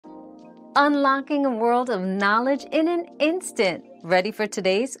unlocking a world of knowledge in an instant. Ready for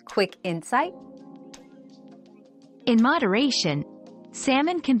today's quick insight? In moderation,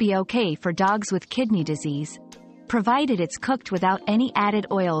 salmon can be okay for dogs with kidney disease, provided it's cooked without any added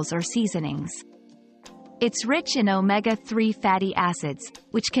oils or seasonings. It's rich in omega-3 fatty acids,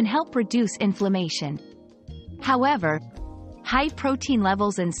 which can help reduce inflammation. However, high protein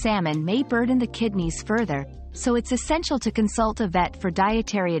levels in salmon may burden the kidneys further, so it's essential to consult a vet for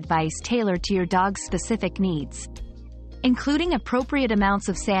dietary advice tailored to your dog's specific needs. Including appropriate amounts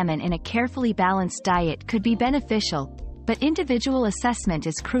of salmon in a carefully balanced diet could be beneficial, but individual assessment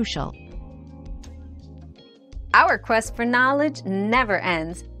is crucial. Our quest for knowledge never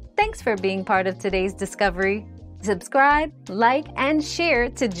ends. Thanks for being part of today's discovery. Subscribe, like, and share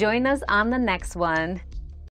to join us on the next one.